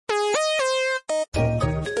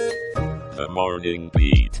Morning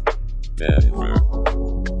Beat, Denver.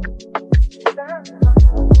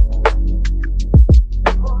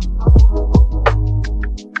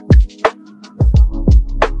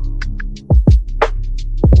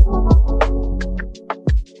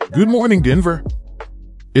 Good morning, Denver.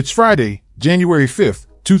 It's Friday, January 5th,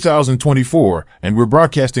 2024, and we're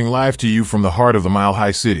broadcasting live to you from the heart of the Mile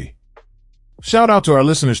High City. Shout out to our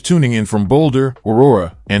listeners tuning in from Boulder,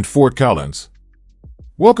 Aurora, and Fort Collins.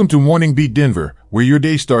 Welcome to Morning Beat Denver, where your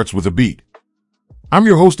day starts with a beat. I'm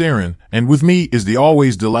your host, Aaron, and with me is the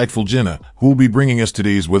always delightful Jenna, who will be bringing us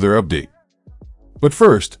today's weather update. But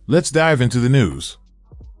first, let's dive into the news.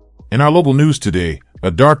 In our local news today,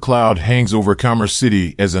 a dark cloud hangs over Commerce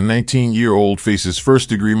City as a 19-year-old faces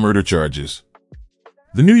first-degree murder charges.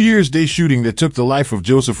 The New Year's Day shooting that took the life of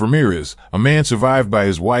Joseph Ramirez, a man survived by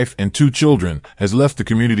his wife and 2 children, has left the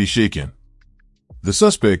community shaken. The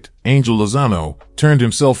suspect, Angel Lozano, turned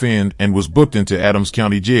himself in and was booked into Adams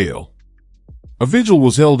County Jail. A vigil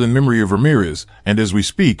was held in memory of Ramirez, and as we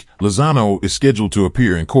speak, Lozano is scheduled to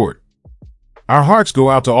appear in court. Our hearts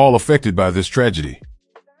go out to all affected by this tragedy.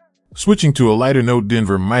 Switching to a lighter note,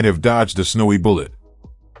 Denver might have dodged a snowy bullet.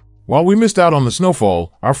 While we missed out on the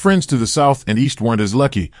snowfall, our friends to the south and east weren't as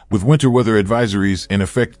lucky, with winter weather advisories in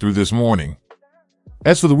effect through this morning.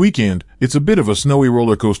 As for the weekend, it's a bit of a snowy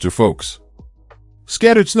roller coaster, folks.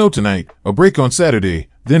 Scattered snow tonight, a break on Saturday,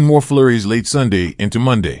 then more flurries late Sunday into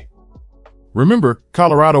Monday. Remember,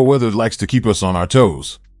 Colorado weather likes to keep us on our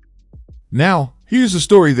toes. Now, here's a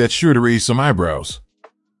story that's sure to raise some eyebrows.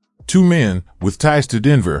 2 men, with ties to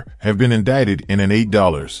Denver, have been indicted in an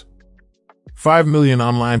 $8.5 million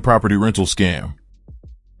online property rental scam.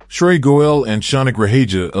 Shroy Goel and Shaunak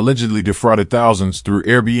Rahaja allegedly defrauded thousands through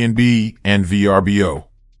Airbnb and VRBO.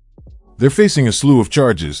 They're facing a slew of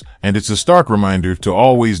charges, and it's a stark reminder to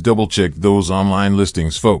always double-check those online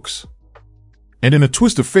listings, folks. And in a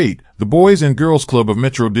twist of fate, the Boys and Girls Club of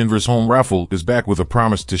Metro Denver's home raffle is back with a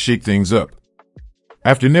promise to shake things up.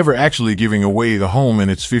 After never actually giving away the home in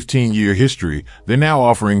its 15-year history, they're now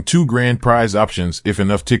offering 2 grand prize options if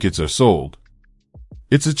enough tickets are sold.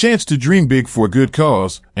 It's a chance to dream big for a good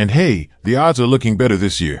cause, and hey, the odds are looking better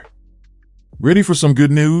this year. Ready for some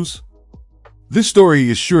good news? This story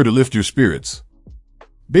is sure to lift your spirits.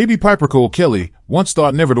 Baby Piper Cole Kelly, once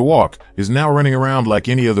thought never to walk, is now running around like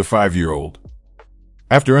any other 5-year-old.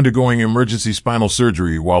 After undergoing emergency spinal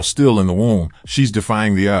surgery while still in the womb, she's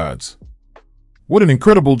defying the odds. What an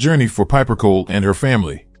incredible journey for Piper Cole and her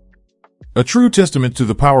family. A true testament to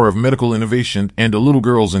the power of medical innovation and a little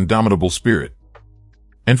girl's indomitable spirit.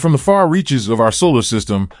 And from the far reaches of our solar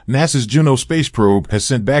system, NASA's Juno space probe has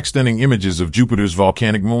sent back stunning images of Jupiter's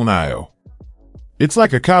volcanic moon Io. It's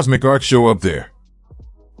like a cosmic art show up there.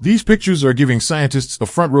 These pictures are giving scientists a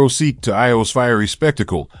front row seat to Io's fiery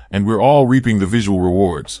spectacle, and we're all reaping the visual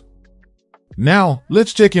rewards. Now,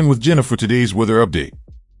 let's check in with Jenna for today's weather update.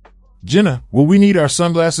 Jenna, will we need our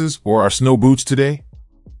sunglasses or our snow boots today?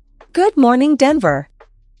 Good morning, Denver.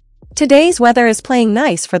 Today's weather is playing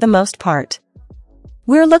nice for the most part.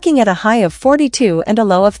 We're looking at a high of 42 and a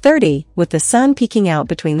low of 30, with the sun peeking out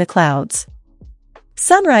between the clouds.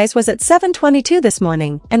 Sunrise was at 7:22 this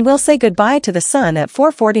morning, and we'll say goodbye to the sun at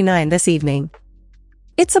 4:49 this evening.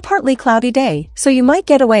 It's a partly cloudy day, so you might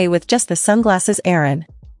get away with just the sunglasses, Aaron.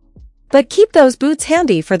 But keep those boots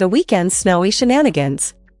handy for the weekend's snowy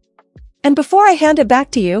shenanigans. And before I hand it back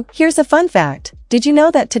to you, here's a fun fact. Did you know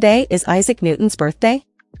that today is Isaac Newton's birthday?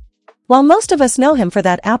 While most of us know him for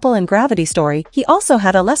that Apple and Gravity story, he also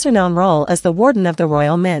had a lesser-known role as the warden of the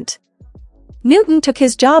Royal Mint. Newton took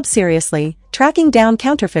his job seriously, tracking down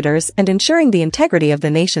counterfeiters and ensuring the integrity of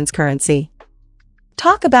the nation's currency.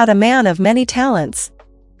 Talk about a man of many talents.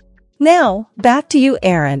 Now, back to you,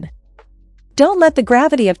 Aaron. Don't let the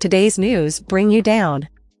gravity of today's news bring you down.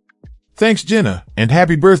 Thanks, Jenna, and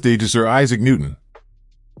happy birthday to Sir Isaac Newton.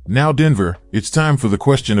 Now, Denver, it's time for the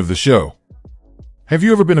question of the show. Have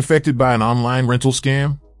you ever been affected by an online rental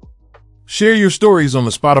scam? Share your stories on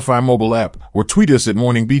the Spotify mobile app or tweet us at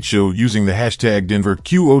Morning Beat Show using the hashtag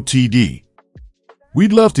DenverQOTD.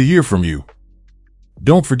 We'd love to hear from you.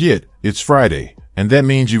 Don't forget, it's Friday, and that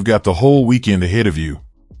means you've got the whole weekend ahead of you.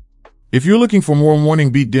 If you're looking for more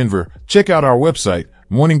Morning Beat Denver, check out our website,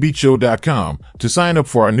 morningbeatshow.com, to sign up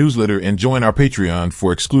for our newsletter and join our Patreon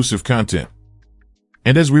for exclusive content.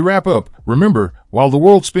 And as we wrap up, remember, while the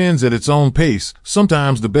world spins at its own pace,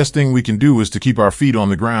 sometimes the best thing we can do is to keep our feet on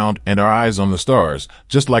the ground and our eyes on the stars,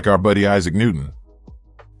 just like our buddy Isaac Newton.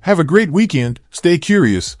 Have a great weekend, stay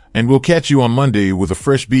curious, and we'll catch you on Monday with a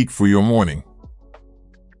fresh beat for your morning.